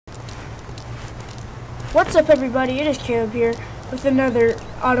What's up, everybody? It is Caleb here with another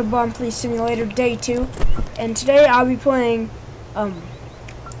Autobahn Police Simulator Day 2, and today I'll be playing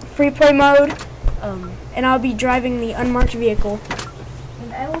free play mode, and I'll be driving the unmarked vehicle.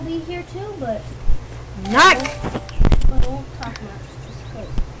 And I will be here too, but not. But won't talk much, just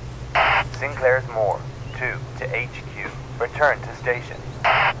 'cause. Sinclair's Moore, 2 to HQ. Return to station.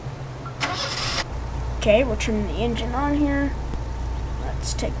 Okay, we'll turn the engine on here.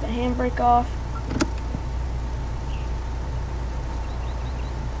 Let's take the handbrake off.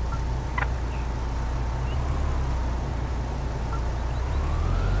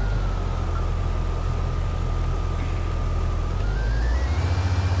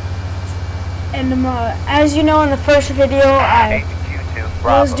 And as you know, in the first video, I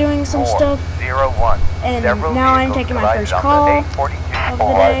was doing some stuff, and now I'm taking my first call of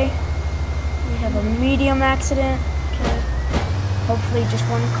the day. We have a medium accident. Okay. Hopefully just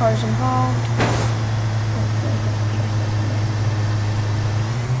one car's involved.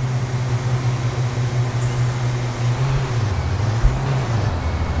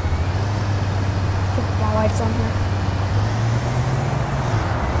 Put my lights on here.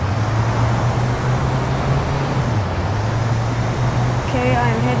 Okay,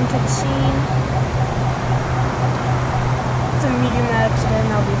 I'm heading to the scene. It's a medium accident,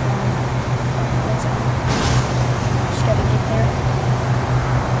 I'll be fine. That's it. Just gotta get there.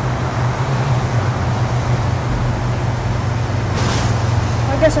 I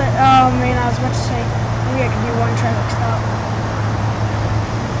guess oh man, I was about to say, maybe I could do one traffic stop.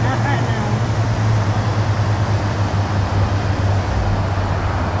 Not right now.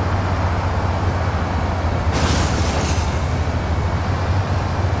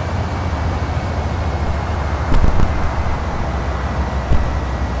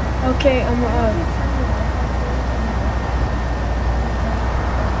 Okay, oh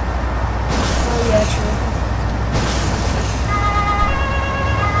yeah, true.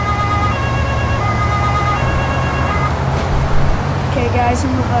 Okay guys, I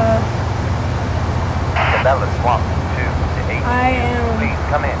am Please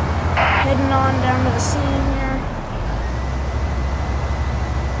come in. heading on down to the scene here.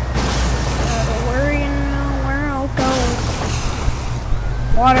 Worrying where I'll go.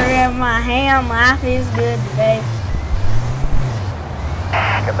 Water in my hand, life is good today.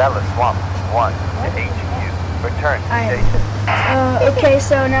 Cabela Swamp, 1 to HQ. Return to station. Okay,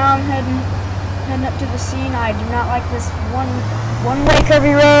 so now I'm heading up to the scene. I do not like this one-way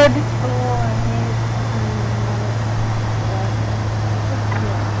curvy road.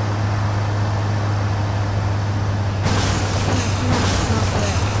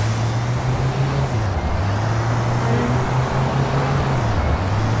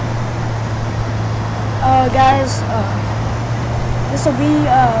 Guys, this will be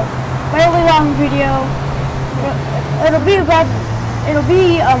a fairly long video. It'll be about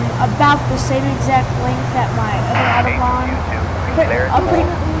the same exact length that my other Autobahn.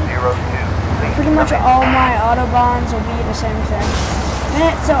 Pretty much all my Autobahns will be the same exact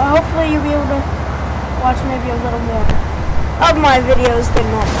minute. So hopefully you'll be able to watch maybe a little more of my videos than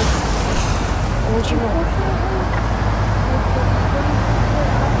normal. I'll let you know.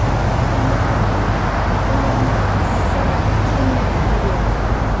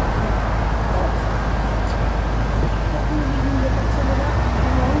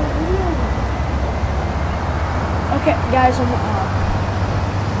 Okay, guys,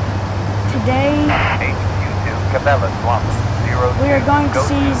 today we are going to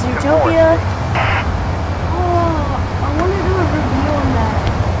see Zootopia. I want to do a review on that.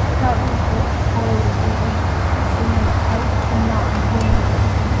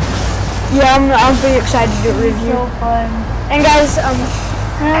 Yeah, I'm pretty excited to do a review. So fun. And guys, in a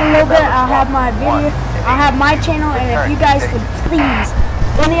little bit I'll have my channel, and if you guys would please,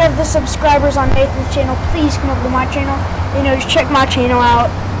 any of the subscribers on Nathan's channel, please come over to my channel. You know, just check my channel out.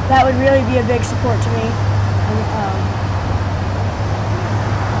 That would really be a big support to me. And,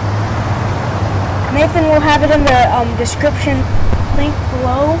 Nathan will have it in the description link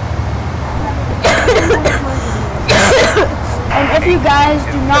below. And if you guys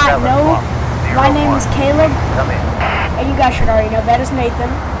do not know, my name is Caleb, and you guys should already know that is Nathan.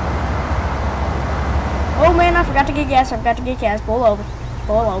 Oh man, I forgot to get gas. Pull over.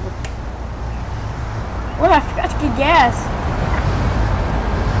 Pull over. What? I forgot to get gas.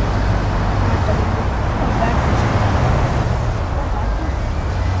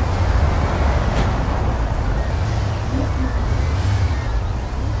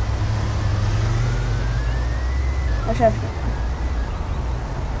 I should have.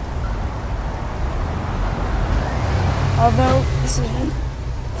 Although this is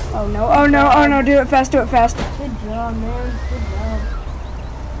Oh no, oh no, oh no, do it fast, do it fast. Good job, man. Good job.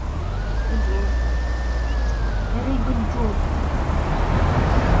 Good job. Very good job.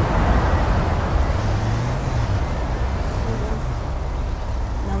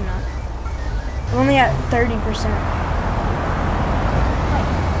 No, I'm not. I'm only at 30%.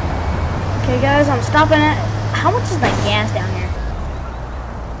 Okay, guys, I'm stopping at. How much is the gas down here?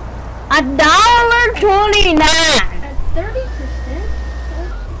 $1.29. At 30%?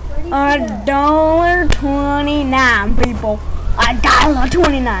 $1.29, people.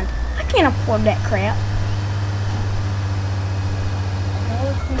 $1.29. I can't afford that crap.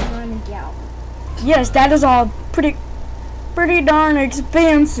 $1.29 a gallon. Yes, that is all pretty darn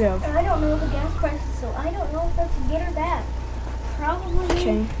expensive. I don't know the gas prices, so I don't know if that's good or bad. Probably.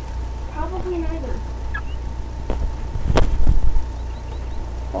 Okay. Probably neither.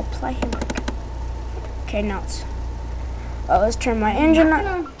 We'll play him. Okay, now it's. Oh, let's turn my engine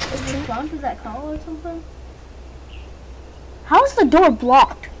on. Respond to that call or something? How is the door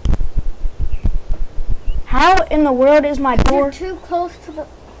blocked? How in the world is my door? You're too close to the.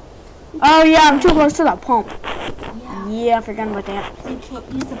 Oh yeah, I'm too close to the pump. Yeah. Yeah, I forgot about that. You can't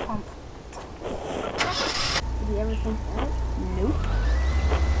use the pump. Did you ever think that? Nope.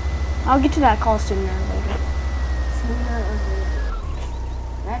 I'll get to that call sooner or later. Sooner or later.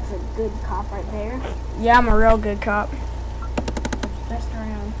 That's a good cop right there. Yeah, I'm a real good cop. Best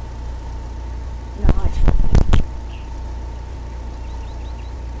around. No, it's.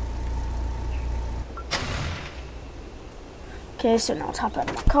 Okay, so now let's hop out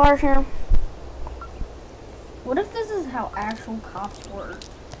of my car here. What if this is how actual cops work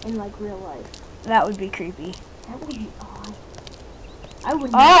in like real life? That would be creepy. That would be odd. I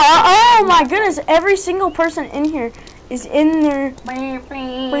would. Oh my goodness! Every single person in here is in their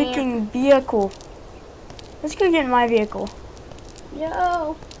freaking vehicle. Let's go get in my vehicle.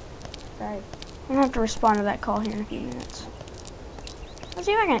 Yo. Sorry. I'm gonna have to respond to that call here in a few minutes. Let's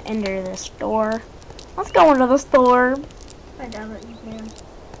see if I can enter this store. Let's go into the store. I doubt it. You can.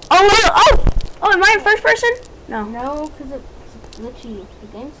 Oh, am I in first person? No. No, because it's glitchy. The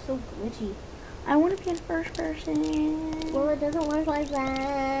game's so glitchy. I want to be in first person. Well, it doesn't work like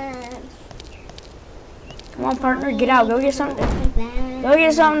that. Come on, partner, get out. Go get something. Go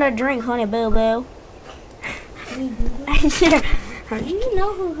get something to drink, Honey Boo Boo. Honey Boo Boo? Yeah. Do you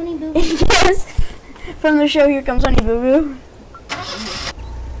know who Honey Boo Boo is? Yes. From the show Here Comes Honey Boo Boo.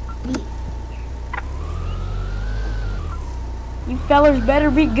 You fellers better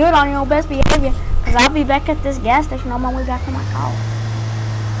be good on your best behavior, because I'll be back at this gas station on my way back to my car.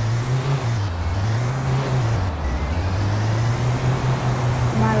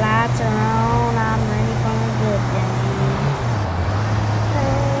 My lights are on, I'm ready for a good day.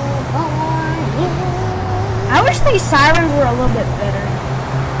 I wish these sirens were a little bit better.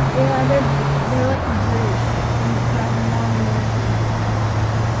 Yeah, they're like British.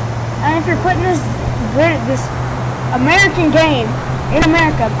 And if you're putting this American game in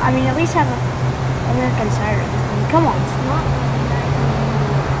America, I mean, at least have an American siren. I mean, come on. It's not an American game.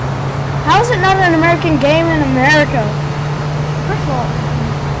 How is it not an American game in America? First of all,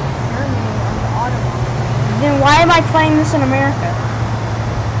 Germany on the Autobahn. Then why am I playing this in America?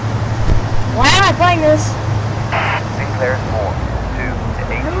 Why am I playing this? Declares 4, 2 to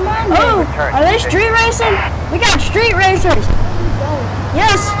 8. Never mind. Oh, are they street racing? We got street racers.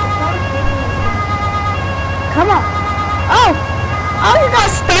 Yes. Come on. Oh, you're gonna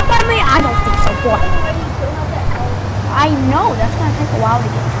step on me? I don't think so, boy. I know, that's gonna take a while to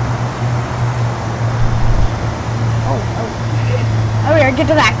get. Oh. Oh, we gotta get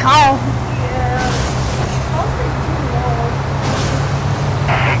to that call.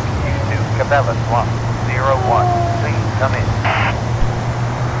 HQ2, Cabela Swamp, 01. Please come in.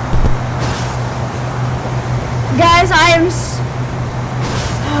 Guys, I am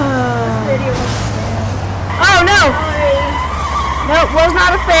oh no! No, it was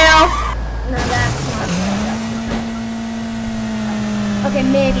not a fail. No, that's not fair. Okay,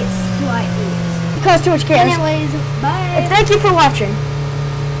 maybe it's slightly. Because too much cares. Anyways, bye. Thank you for watching.